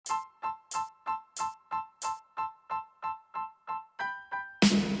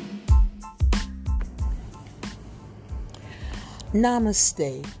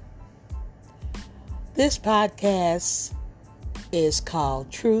Namaste. This podcast is called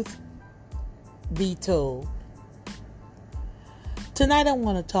Truth Be Told. Tonight I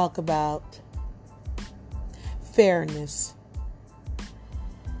want to talk about fairness.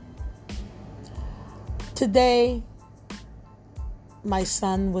 Today, my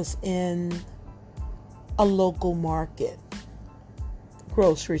son was in a local market,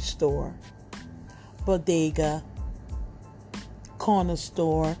 grocery store, bodega, corner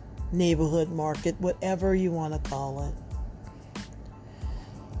store, neighborhood market, whatever you want to call it.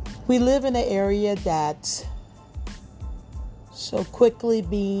 We live in an area that's so quickly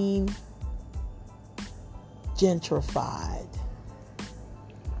being gentrified.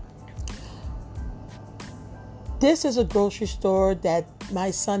 This is a grocery store that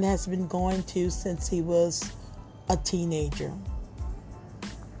my son has been going to since he was a teenager.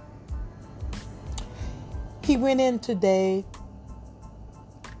 He went in today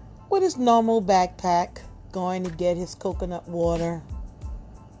with his normal backpack, going to get his coconut water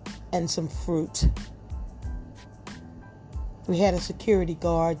and some fruit. We had a security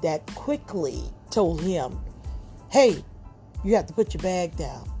guard that quickly told him, "Hey, you have to put your bag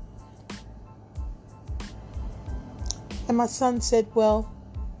down." And my son said, "Well,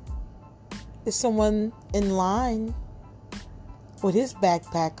 is someone in line with his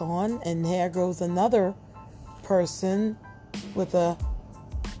backpack on, and there goes another person with a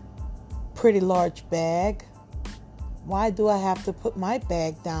pretty large bag. Why do I have to put my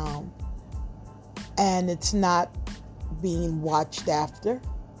bag down? And it's not being watched after.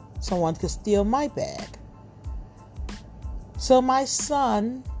 Someone could steal my bag." So my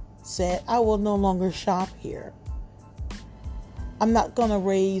son said, "I will no longer shop here. I'm not going to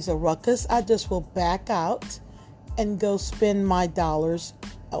raise a ruckus. I just will back out and go spend my dollars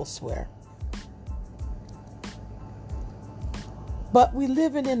elsewhere." But we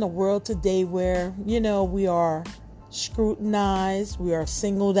living in a world today where, we are scrutinized, we are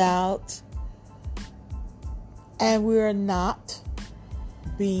singled out, and we are not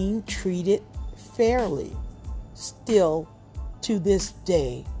being treated fairly still to this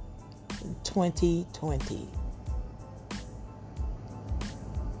day in 2020.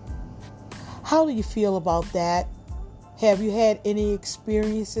 How do you feel about that? Have you had any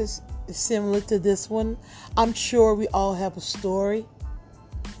experiences similar to this one? I'm sure we all have a story.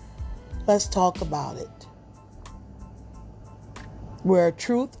 Let's talk about it. Where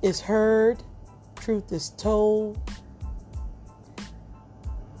truth is heard, truth is told.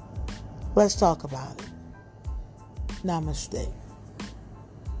 Let's talk about it. Namaste.